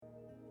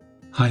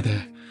Hi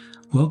there.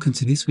 Welcome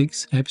to this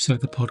week's episode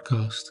of the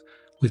podcast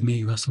with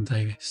me, Russell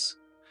Davis.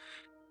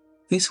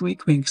 This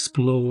week we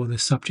explore the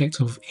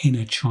subject of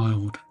inner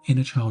child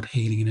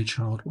healing, inner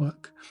child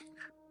work.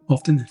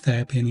 Often in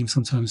therapy and even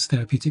sometimes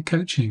therapeutic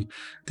coaching,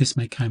 this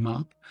may come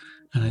up,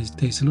 and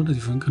there's a lot of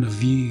different kind of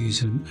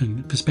views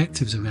and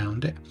perspectives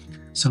around it.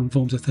 Some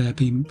forms of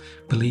therapy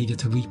believe you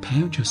to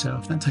reparent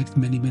yourself. That takes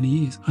many, many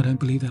years. I don't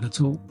believe that at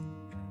all.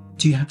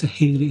 Do you have to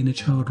heal the inner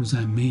child? What does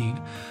that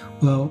mean?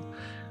 Well,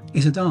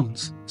 it's a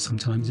dance.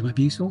 Sometimes it might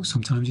be useful,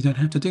 sometimes you don't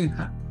have to do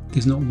that.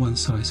 There's not one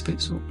size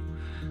fits all.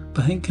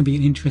 But I think it can be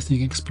an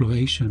interesting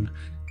exploration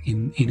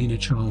in inner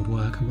child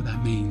work and what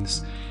that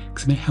means,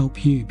 because it may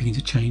help you begin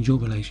to change your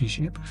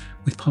relationship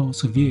with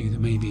parts of you that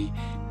maybe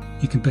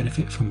you can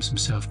benefit from some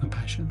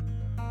self-compassion.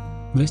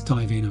 Let's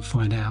dive in and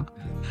find out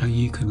how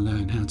you can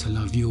learn how to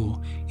love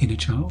your inner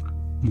child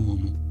more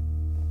and more.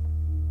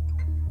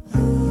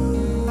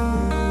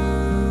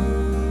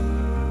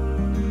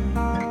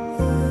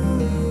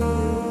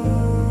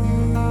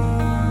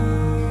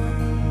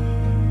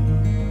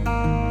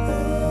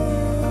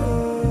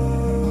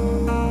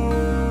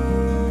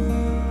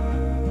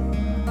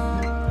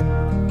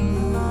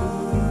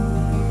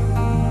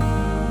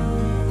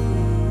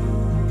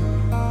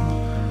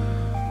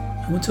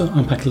 I want to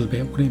unpack a little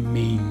bit what it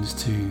means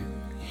to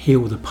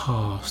heal the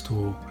past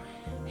or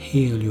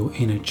heal your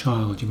inner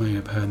child. You may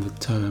have heard the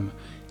term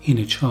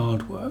inner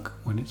child work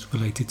when it's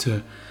related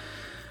to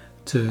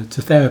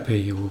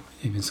therapy, or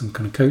even some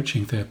kind of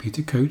coaching.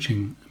 Therapeutic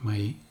coaching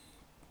may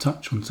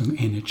touch on some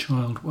inner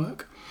child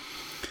work,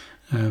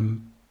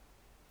 and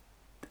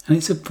for me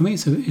it's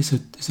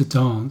a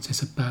dance.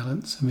 It's a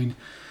balance. I mean,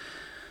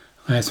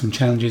 I had some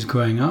challenges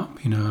growing up.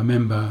 I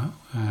remember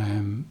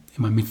in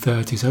my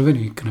mid-30s, I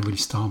really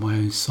started my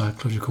own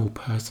psychological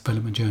personal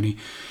development journey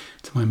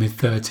to my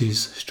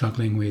mid-30s,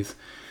 struggling with,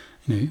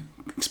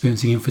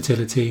 experiencing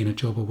infertility in a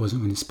job I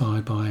wasn't really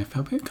inspired by. I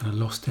felt a bit kind of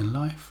lost in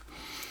life.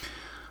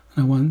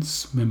 And I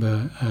once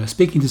remember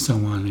speaking to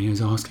someone, and he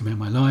was asking about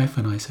my life,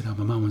 and I said,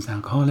 my mum was an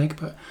alcoholic,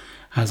 but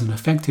hasn't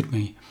affected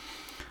me.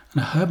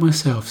 And I heard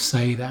myself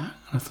say that,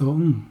 and I thought,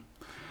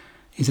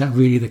 is that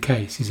really the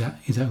case? Is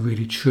that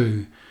really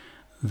true?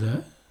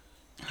 That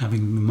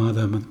having the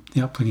mother,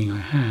 the upbringing I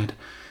had,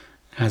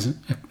 hasn't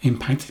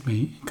impacted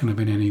me kind of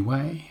in any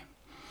way.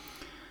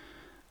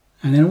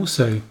 And then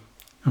also,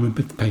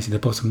 basically the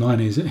bottom line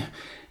is it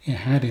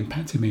had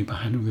impacted me, but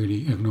I hadn't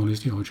really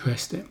acknowledged it or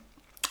addressed it.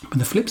 But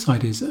the flip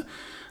side is that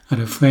I had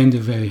a friend who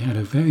had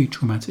a very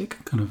traumatic,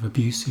 kind of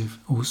abusive,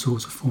 all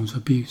sorts of forms of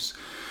abuse,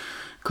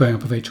 growing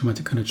up a very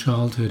traumatic kind of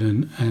childhood.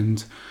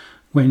 And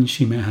when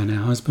she met her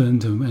now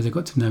husband, and as they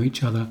got to know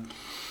each other,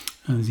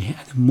 and the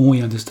more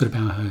he understood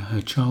about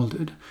her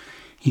childhood,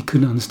 he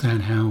couldn't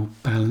understand how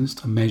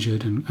balanced and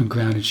measured and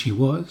grounded she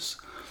was.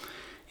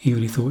 He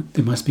really thought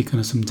there must be kind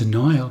of some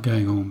denial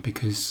going on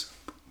because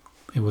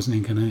it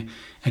wasn't going to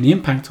any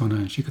impact on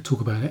her. She could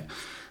talk about it,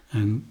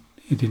 and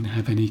it didn't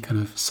have any kind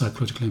of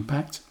psychological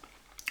impact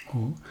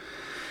or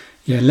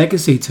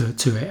legacy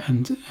to it.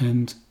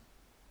 And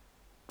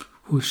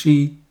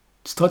she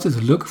started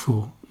to look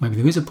for, maybe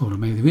there is a problem,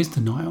 maybe there is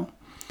denial,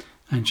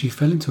 and she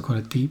fell into quite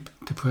a deep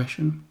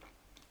depression.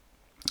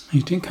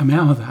 And she didn't come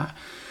out of that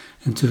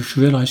until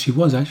she realised she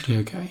was actually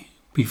okay.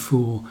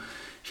 Before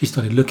she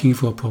started looking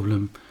for a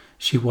problem,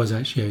 she was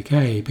actually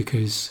okay,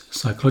 because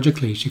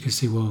psychologically she could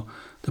see, well,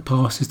 the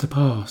past is the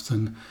past,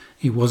 and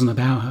it wasn't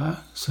about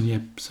her. So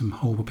some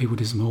horrible people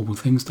did some horrible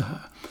things to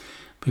her,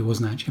 but it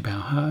wasn't actually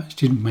about her. She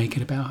didn't make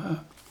it about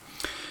her.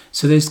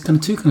 So there's kind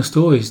of two kind of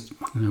stories,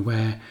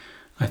 where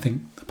I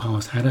think the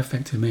past had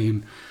affected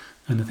me,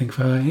 and I think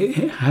for her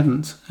it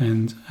hadn't,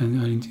 and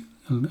only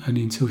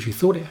until she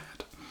thought it had.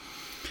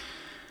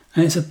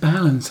 And it's a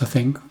balance, I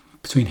think,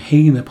 between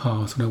healing the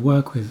past. When I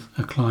work with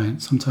a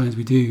client, sometimes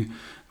we do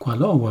quite a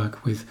lot of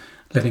work with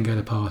letting go of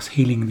the past,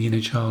 healing the inner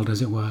child,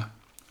 as it were.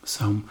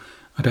 Some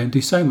I don't do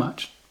so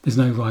much. There's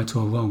no right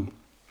or wrong.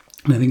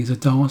 And I think it's a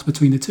dance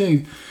between the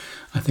two.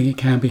 I think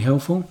it can be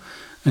helpful,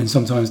 and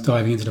sometimes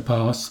diving into the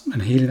past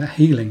and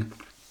healing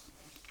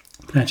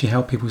can actually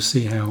help people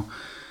see how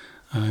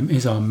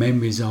is our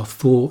memories, our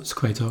thoughts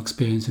create our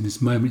experience in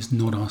this moment. It's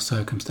not our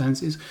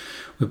circumstances.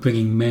 We're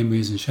bringing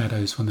memories and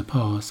shadows from the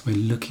past. We're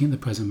looking at the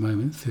present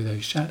moment through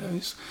those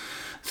shadows,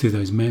 through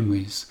those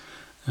memories,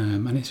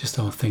 and it's just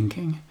our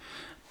thinking.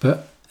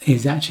 But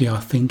it's actually our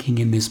thinking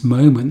in this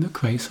moment that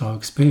creates our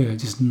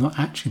experience. It's not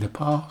actually the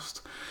past.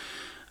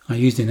 I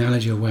used the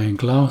analogy of wearing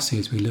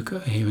glasses. We look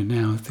at here and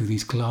now through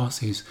these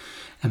glasses,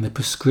 and the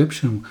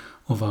prescription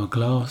of our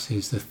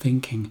glasses, the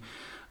thinking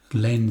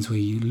lens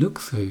we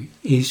look through,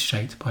 is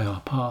shaped by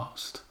our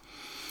past.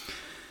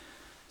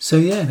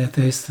 So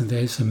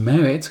there's some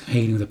merit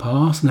healing the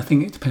past, and I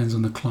think it depends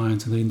on the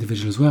client and the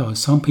individual as well.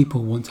 Some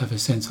people want to have a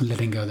sense of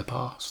letting go of the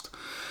past,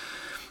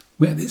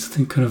 where this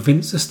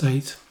convinced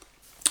state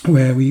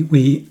where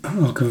we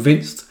are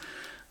convinced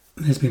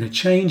there's been a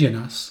change in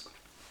us,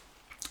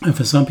 and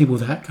for some people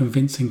that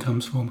convincing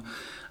comes from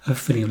a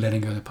feeling of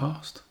letting go of the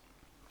past.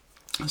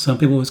 Some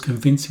people it's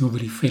convincing or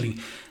really feeling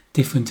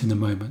different in the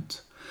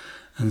moment.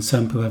 And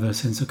some people have a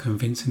sense of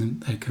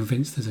convincing, they're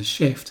convinced there's a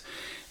shift,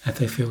 if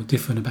they feel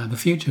different about the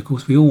future. Of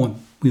course, we all want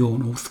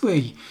all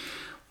three.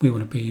 We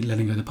want to be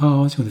letting go of the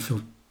past. We want to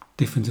feel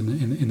different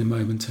in the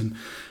moment and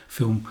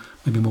feel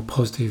maybe more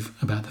positive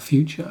about the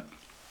future.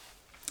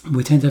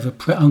 We tend to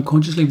have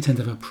unconsciously we tend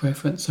to have a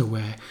preference of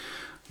where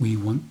we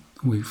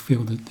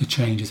feel that the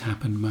change has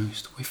happened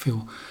most. We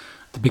feel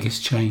the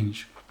biggest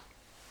change.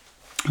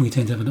 We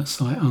tend to have a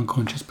slight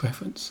unconscious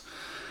preference.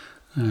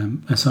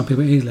 And some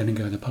people, it is letting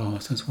go of the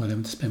past. That's why they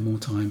want to spend more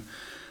time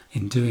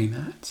in doing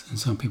that. And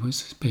some people,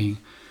 it's just being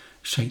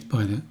shaped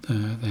by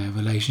their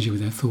relationship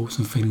with their thoughts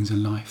and feelings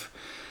in life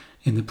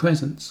in the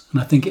present. And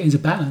I think it is a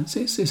balance.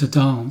 It's a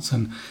dance,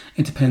 and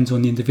it depends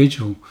on the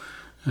individual,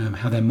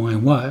 how their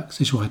mind works.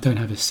 This is why I don't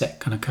have a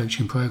set kind of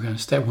coaching program,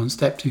 step 1,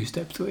 step 2,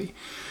 step 3.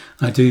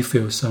 I do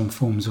feel some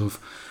forms of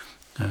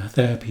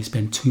therapy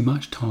spend too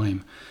much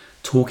time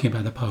talking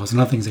about the past,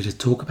 and other things they just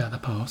talk about the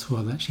past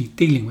rather than actually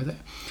dealing with it,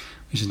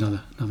 which is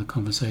another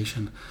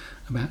conversation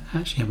about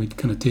actually how we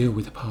kind of deal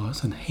with the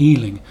past and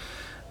healing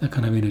that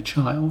kind of inner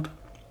child.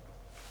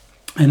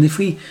 And if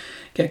we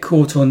get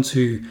caught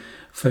onto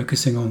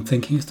focusing on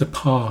thinking it's the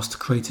past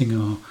creating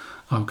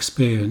our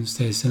experience,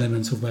 there's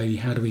elements of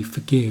how do we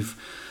forgive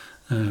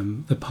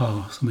the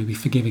past, or maybe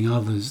forgiving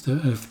others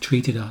that have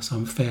treated us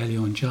unfairly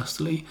or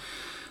unjustly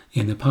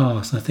in the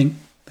past. I think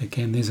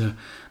again there's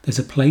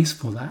a place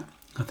for that.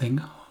 I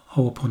think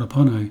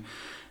Ho'oponopono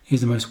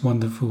is the most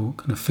wonderful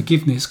kind of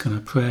forgiveness kind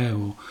of prayer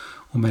or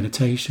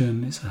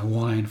meditation. It's a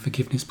Hawaiian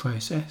forgiveness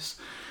process.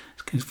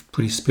 It's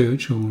pretty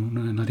spiritual,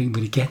 and I didn't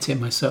really get it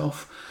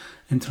myself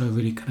until I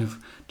really kind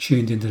of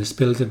tuned into the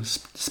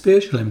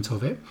spiritual element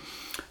of it,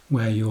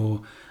 where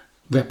you're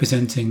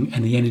representing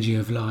and the energy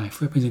of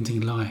life,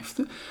 representing life,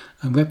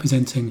 and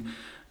representing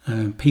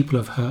people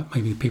have hurt,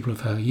 maybe people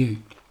have hurt you.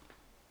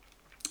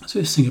 So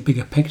it's seeing a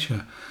bigger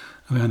picture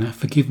around that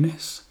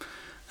forgiveness.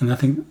 And I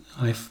think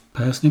I've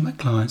personally, my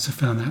clients have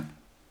found that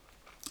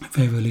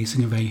very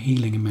releasing and very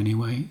healing in many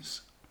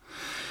ways.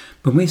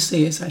 But we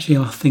see it's actually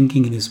our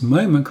thinking in this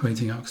moment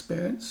creating our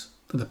experience,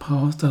 that the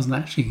past doesn't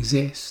actually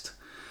exist.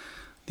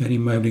 The only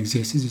moment that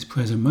exists is this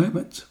present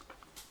moment.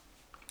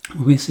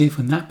 When we see it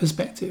from that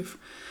perspective,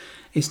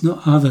 it's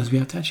not others we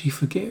have to actually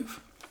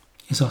forgive,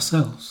 it's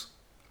ourselves.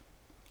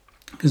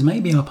 Because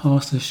maybe our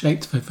past has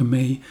shaped, for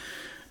me,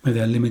 maybe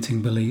they're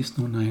limiting beliefs,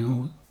 not knowing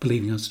or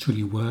believing I was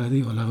truly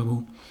worthy or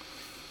lovable.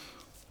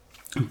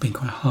 I've been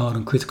quite hard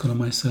and critical on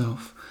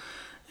myself.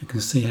 You can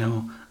see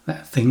how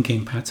that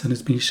thinking pattern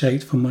has been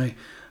shaped from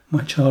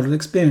my childhood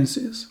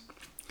experiences.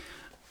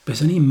 But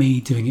it's only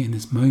me doing it in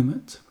this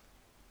moment.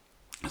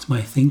 It's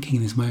my thinking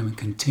in this moment,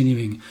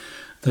 continuing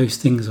those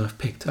things I've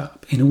picked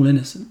up in all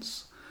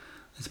innocence.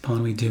 It's part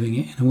of me doing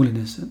it in all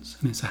innocence,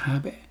 and it's a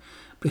habit,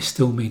 but it's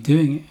still me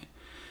doing it.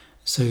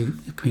 So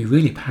it can be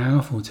really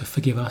powerful to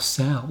forgive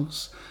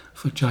ourselves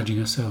for judging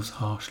ourselves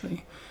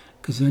harshly,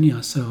 because it's only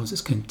ourselves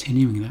that's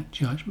continuing that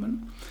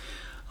judgment.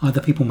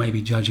 Other people may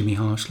be judging me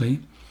harshly,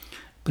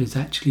 but it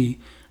actually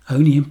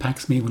only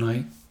impacts me when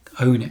I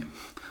own it,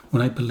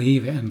 when I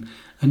believe it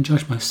and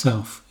judge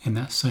myself in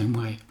that same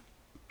way.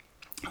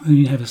 We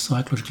only have a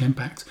psychological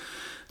impact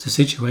to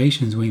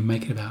situations when we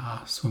make it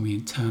about us, when we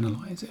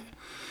internalise it.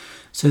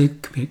 So there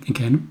can be,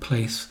 again, a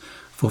place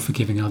for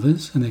forgiving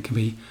others, and there can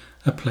be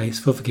a place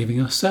for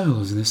forgiving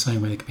ourselves. In the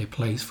same way, there can be a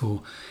place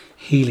for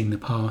healing the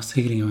past,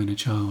 healing our inner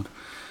child,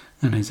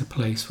 and there's a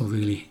place for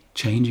really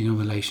changing our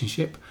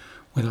relationship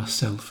with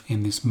ourself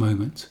in this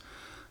moment,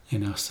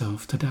 in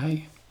ourself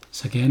today.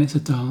 So again, it's a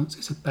dance,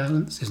 it's a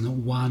balance. There's not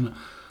one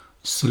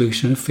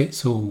solution that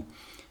fits all.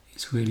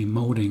 It's really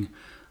moulding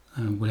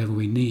whatever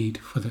we need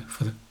for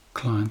the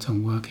client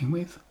I'm working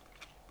with.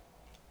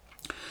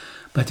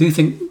 But I do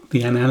think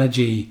the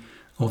analogy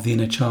of the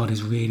inner child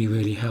is really,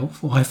 really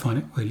helpful. I find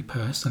it really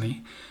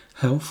personally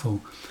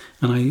helpful,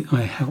 and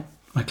I help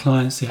my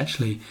clients see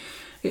actually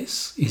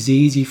it's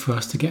easy for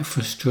us to get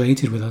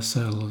frustrated with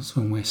ourselves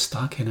when we're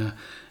stuck in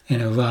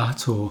a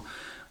rut, or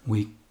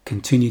we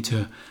continue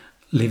to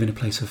live in a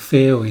place of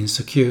fear or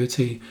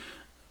insecurity.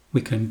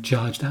 We can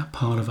judge that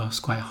part of us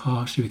quite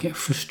harshly. We get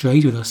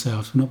frustrated with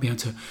ourselves for not being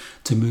able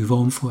to move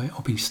on for it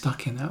or be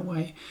stuck in that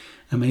way,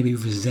 and maybe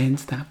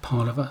resent that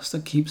part of us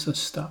that keeps us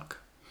stuck.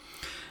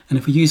 And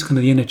if we use kind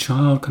of the inner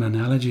child kind of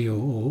analogy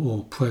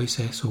or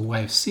process or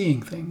way of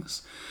seeing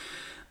things,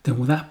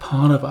 then that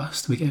part of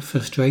us that we get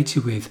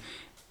frustrated with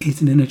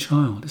is an inner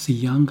child. It's a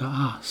younger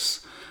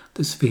us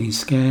that's feeling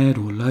scared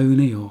or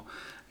lonely or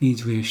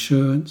needs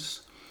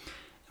reassurance.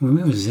 And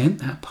when we resent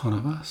that part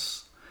of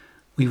us,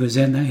 we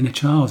resent that inner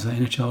child. So that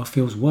inner child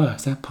feels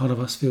worse. That part of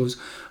us feels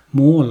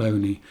more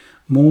lonely,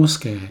 more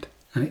scared.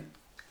 And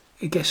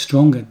it gets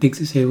stronger, it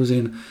digs its heels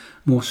in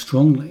more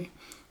strongly.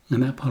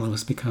 And that part of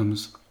us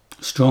becomes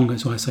stronger.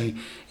 So I say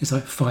it's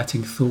like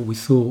fighting thought with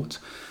thought.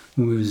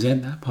 When we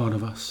resent that part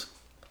of us,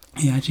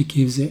 it actually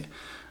gives it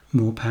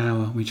more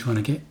power. We're trying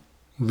to get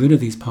rid of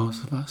these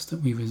parts of us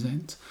that we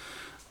resent.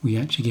 We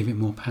actually give it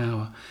more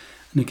power.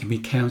 And it can be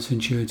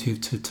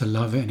counterintuitive to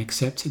love it and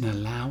accept it and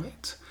allow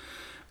it.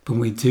 But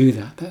when we do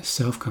that, that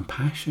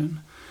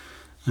self-compassion,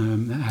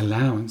 that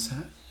allowance,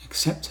 that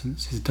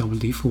acceptance is a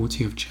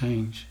WD-40 of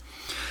change.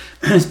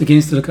 It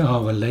begins to look at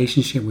our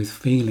relationship with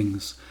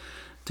feelings.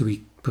 Do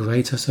we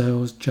berate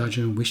ourselves, judge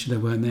them, wish they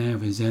weren't there,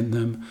 resent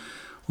them?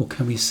 Or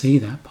can we see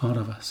that part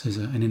of us as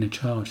an inner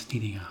child just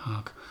needing a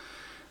hug?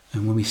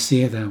 And when we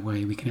see it that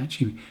way, we can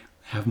actually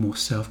have more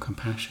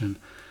self-compassion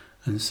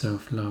and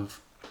self-love.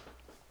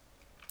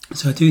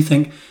 So I do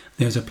think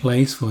there's a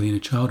place for the inner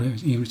child,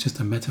 even if it's just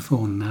a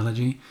metaphor, an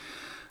analogy,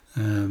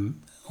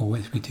 or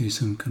if we do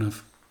some kind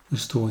of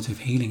restorative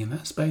healing in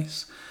that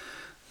space.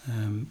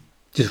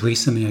 Just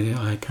recently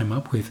I came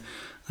up with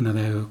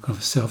another kind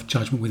of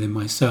self-judgment within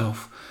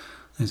myself.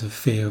 There's a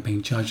fear of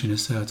being judged in a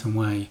certain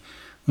way.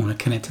 When I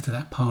connected to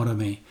that part of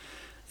me,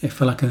 it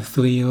felt like a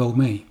 3-year-old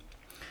me.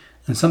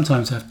 And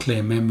sometimes I have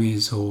clear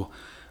memories, or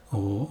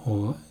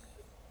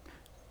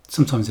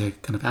sometimes they're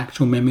kind of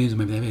actual memories, or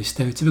maybe they're very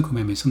stereotypical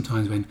memories.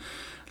 Sometimes when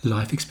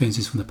life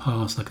experiences from the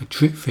past, like a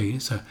drip feed,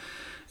 it's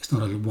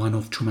not a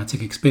one-off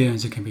traumatic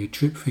experience, it can be a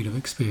drip feed of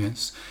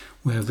experience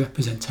where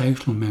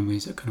representational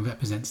memories that kind of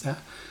represents that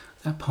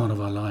part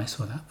of our lives,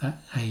 or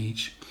that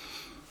age.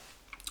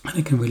 And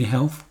it can really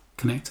help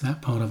connect to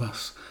that part of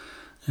us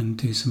and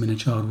do some inner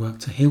child work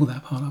to heal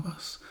that part of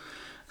us.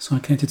 So I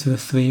connected to a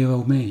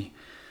 3-year-old me,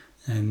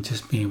 and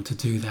just being able to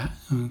do that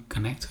and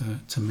connect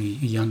to me,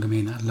 a younger me,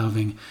 in that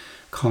loving,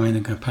 kind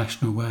and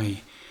compassionate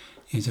way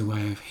is a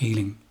way of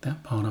healing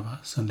that part of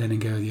us and letting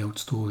go of the old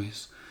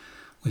stories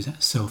with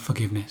that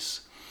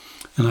self-forgiveness.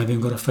 And I've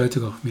even got a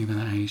photograph of me from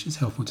that age. It's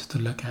helpful just to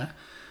look at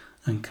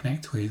and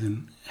connect with,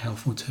 and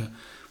helpful to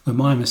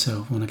remind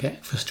myself when I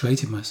get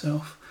frustrated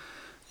myself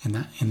in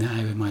that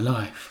area of my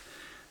life.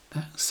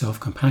 That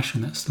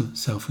self-compassion, that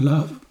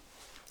self-love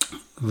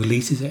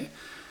releases it,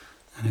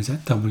 and there's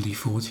that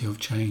WD-40 of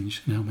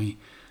change, and help me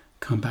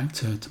come back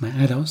to my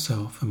adult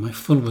self and my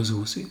full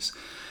resources,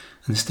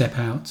 and step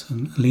out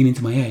and lean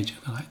into my edge.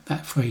 I like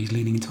that phrase,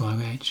 leaning into our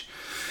edge,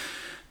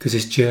 because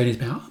this journey is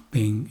about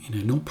being,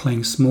 not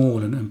playing small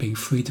and being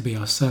free to be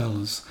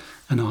ourselves.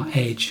 And our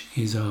edge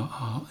is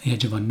our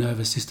edge of our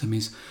nervous system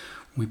is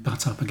we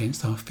butt up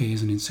against our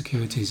fears and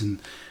insecurities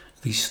and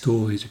these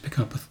stories we pick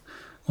up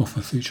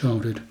often through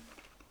childhood.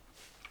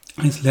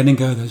 And it's letting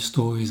go of those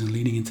stories and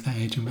leaning into that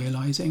edge and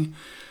realising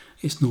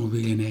it's not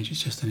really an edge,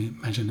 it's just an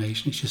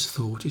imagination, it's just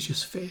thought, it's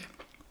just fear,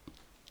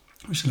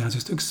 which allows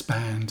us to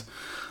expand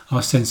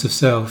our sense of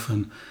self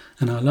and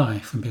our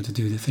life and be able to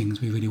do the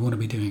things we really want to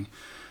be doing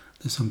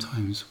that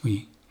sometimes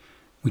we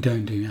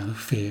don't do out of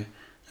fear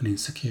and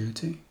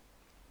insecurity.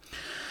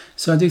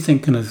 So I do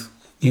think kind of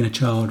the inner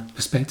child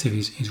perspective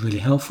is really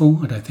helpful.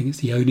 I don't think it's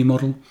the only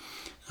model,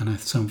 and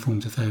some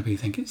forms of therapy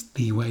think it's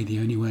the way, the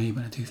only way,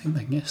 but I do think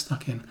they can get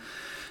stuck in.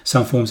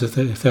 Some forms of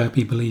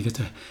therapy believe you have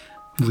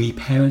to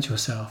reparent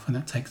yourself, and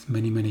that takes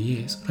many, many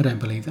years. I don't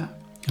believe that.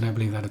 I don't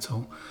believe that at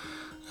all.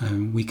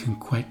 We can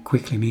quite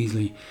quickly and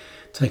easily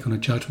take on a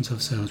judgment of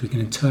ourselves. We can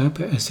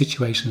interpret a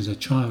situation as a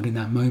child in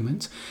that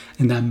moment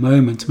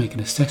to make an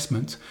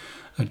assessment,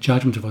 a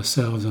judgment of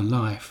ourselves and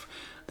life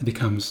that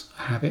becomes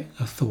a habit,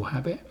 a thought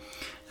habit.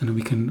 And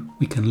we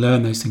can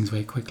learn those things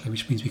very quickly,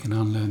 which means we can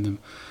unlearn them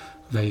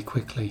very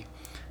quickly.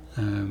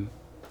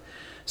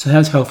 So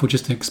that's helpful,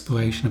 just an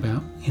exploration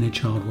about inner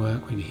child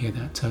work, when you hear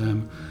that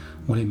term,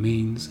 what it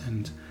means,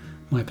 and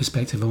my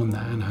perspective on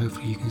that. And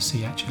hopefully you can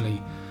see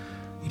actually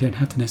you don't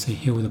have to necessarily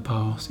heal the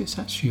past. It's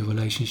actually your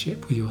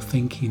relationship with your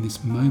thinking in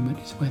this moment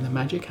is where the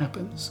magic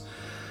happens.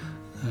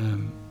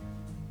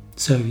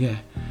 So yeah,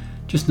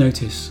 just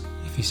notice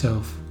if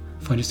you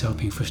find yourself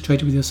being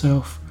frustrated with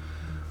yourself,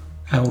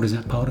 how old is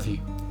that part of you?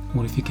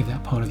 What if you give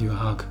that part of you a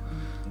hug?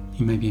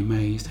 You may be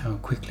amazed how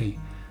quickly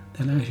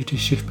that allows you to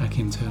shift back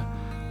into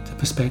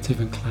perspective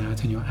and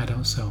clarity in your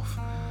adult self,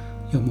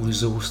 your more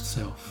resourced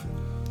self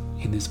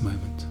in this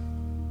moment.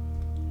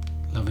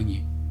 Loving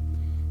you.